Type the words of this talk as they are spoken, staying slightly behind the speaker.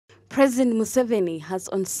President Museveni has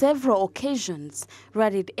on several occasions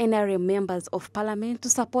rallied NRM members of parliament to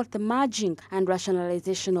support the merging and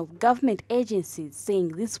rationalization of government agencies,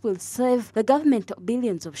 saying this will save the government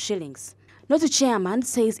billions of shillings. Noto chairman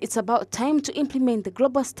says it's about time to implement the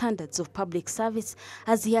global standards of public service,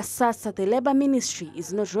 as he asserts that the Labour Ministry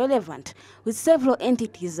is not relevant, with several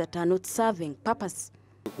entities that are not serving purpose.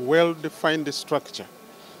 Well-defined structure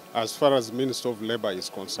as far as Minister of Labour is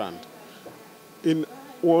concerned.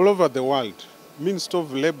 All over the world, Minister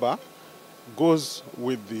of Labour goes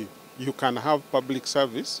with you can have public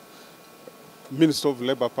service, Minister of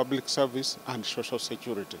Labour, public service, and social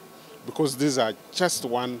security, because these are just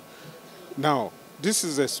one. Now, this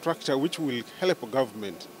is a structure which will help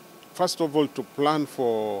government, first of all, to plan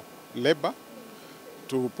for labor,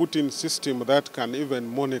 to put in system that can even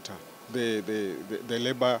monitor the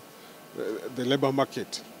labor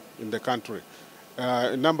market in the country.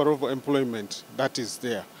 A number of employment that is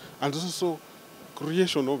there, and also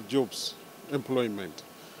creation of jobs, employment.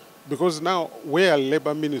 Because now where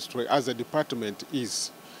Labour Ministry as a department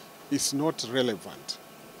is not relevant.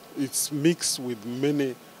 It's mixed with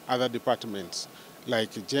many other departments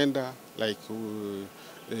like gender, like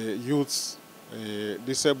youths,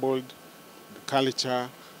 disabled, culture,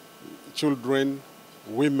 children,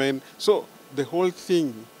 women. So the whole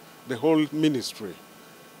thing, the whole ministry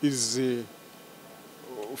is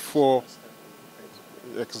for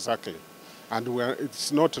exactly, and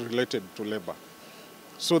it's not related to labor,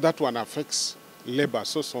 so that one affects labor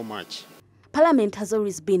so much. Parliament has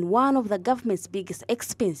always been one of the government's biggest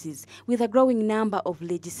expenses, with a growing number of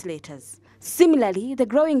legislators. Similarly, the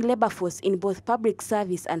growing labor force in both public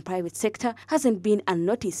service and private sector hasn't been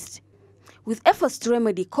unnoticed. With efforts to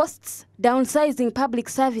remedy costs, downsizing public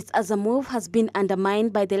service as a move has been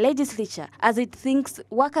undermined by the legislature, as it thinks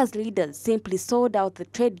workers' leaders simply sold out the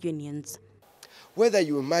trade unions. Whether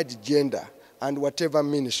you merge gender and whatever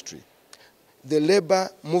ministry, the labor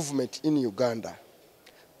movement in Uganda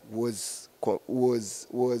was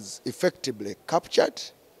effectively captured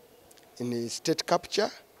in a state capture,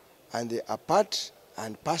 and they are part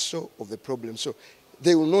and parcel of the problem. So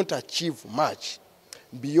they will not achieve much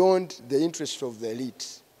beyond the interest of the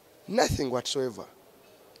elite. Nothing whatsoever.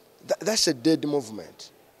 That's a dead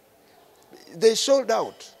movement. They sold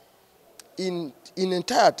out in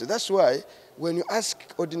entirety. That's why when you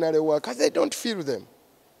ask ordinary workers, they don't feel them.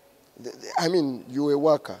 I mean, you're a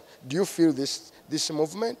worker. Do you feel this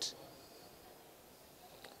movement?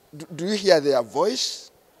 Do you hear their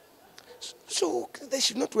voice? So they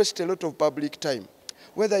should not waste a lot of public time.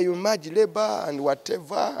 Whether you merge labor and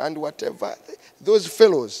whatever, those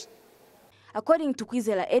fellows. According to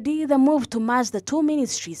Kwizera Eddie, the move to merge the two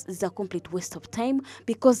ministries is a complete waste of time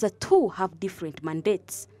because the two have different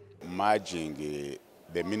mandates. Merging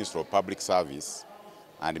the Ministry of Public Service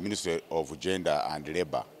and the Ministry of Gender and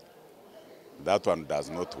Labour, that one does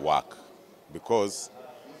not work because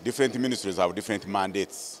different ministries have different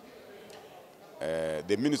mandates.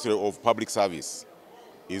 The Ministry of Public Service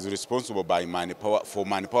is responsible for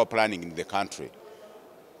manpower planning in the country,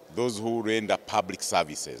 those who render public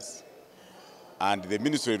services. And the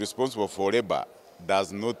ministry responsible for labor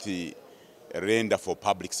does not render for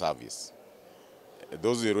public service.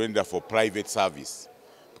 Those who render for private service,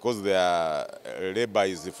 because their labor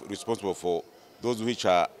is responsible for those which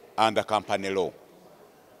are under company law,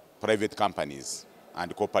 private companies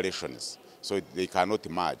and corporations, so they cannot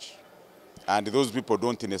merge. And those people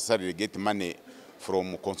don't necessarily get money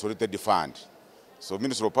from consolidated fund. So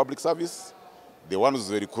Ministry of Public Service, the ones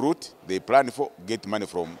they recruit, they plan for, get money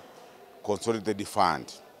from consolidated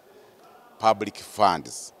fund, public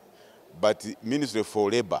funds. But Ministry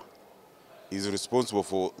for Labor is responsible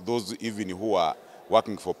for those even who are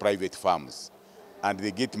working for private firms. And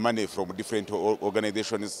they get money from different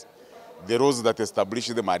organizations. The rules that establish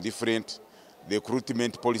them are different. The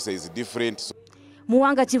recruitment policy is different.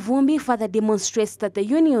 Muwanga Chivumbi further demonstrates that the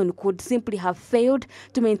union could simply have failed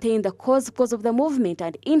to maintain the cause because of the movement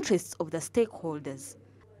and interests of the stakeholders.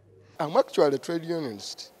 I'm actually a trade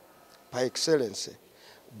unionist by excellence,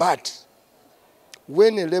 but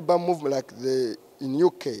when a labor movement like in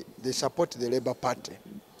UK, they support the Labour Party,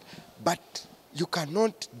 but you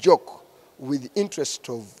cannot joke with the interest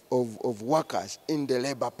of workers in the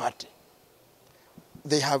Labour Party.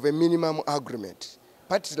 They have a minimum agreement.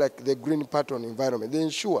 Parties like the Green Party on Environment, they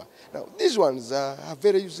ensure. Now, these ones are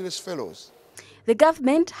very useless fellows. The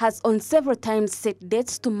government has on several times set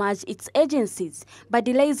dates to merge its agencies, but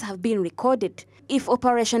delays have been recorded. If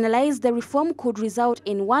operationalized, the reform could result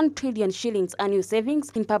in 1 trillion shillings annual savings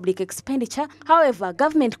in public expenditure. However,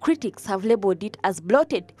 government critics have labeled it as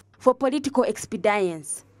bloated for political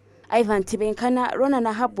expedience. Ivan Tibenkana, Rona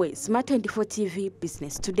Nahabwe, Smart 24 TV,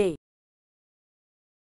 Business Today.